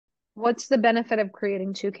What's the benefit of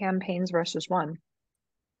creating two campaigns versus one?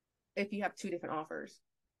 If you have two different offers.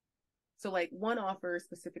 So like one offer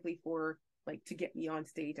specifically for like to get me on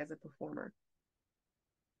stage as a performer.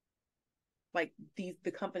 Like the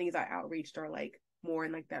companies I outreached are like more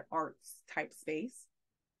in like that arts type space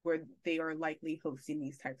where they are likely hosting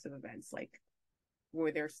these types of events, like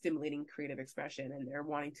where they're stimulating creative expression and they're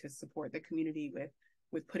wanting to support the community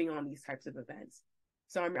with putting on these types of events.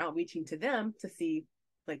 So I'm outreaching to them to see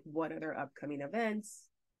like what are their upcoming events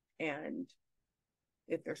and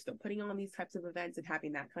if they're still putting on these types of events and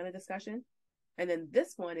having that kind of discussion. And then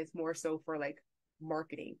this one is more so for like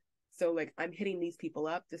marketing. So like I'm hitting these people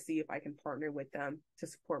up to see if I can partner with them to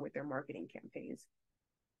support with their marketing campaigns.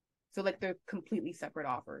 So like they're completely separate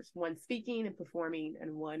offers. One speaking and performing,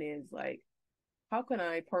 and one is like, how can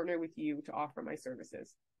I partner with you to offer my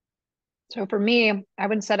services? So for me, I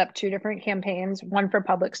would set up two different campaigns, one for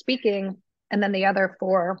public speaking and then the other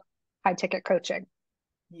for high ticket coaching.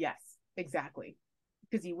 Yes, exactly.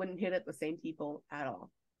 Because you wouldn't hit at the same people at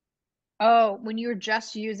all. Oh, when you're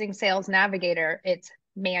just using Sales Navigator, it's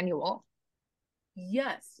manual.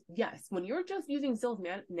 Yes, yes. When you're just using Sales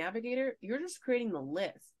Navigator, you're just creating the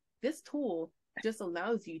list. This tool just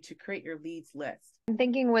allows you to create your leads list. I'm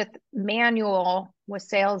thinking with manual, with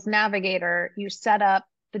Sales Navigator, you set up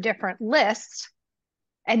the different lists,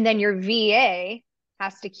 and then your VA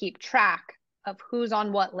has to keep track of who's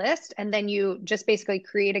on what list. And then you just basically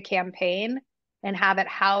create a campaign and have it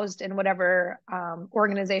housed in whatever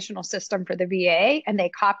organizational system for the VA. And they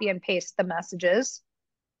copy and paste the messages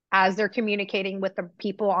as they're communicating with the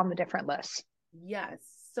people on the different lists. Yes.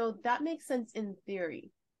 So that makes sense in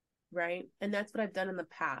theory, right? And that's what I've done in the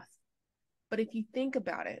past. But if you think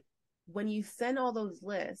about it, when you send all those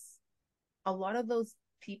lists, a lot of those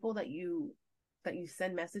people that you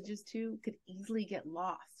send messages to could easily get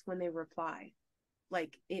lost when they reply.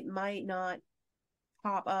 Like it might not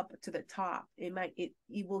pop up to the top. It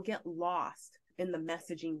you will get lost in the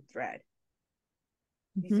messaging thread.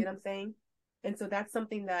 You Mm-hmm. see what I'm saying? And so that's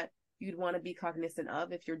something that you'd want to be cognizant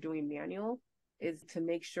of if you're doing manual, is to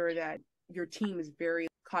make sure that your team is very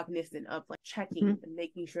cognizant of like checking Mm-hmm. and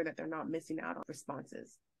making sure that they're not missing out on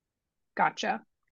responses. Gotcha.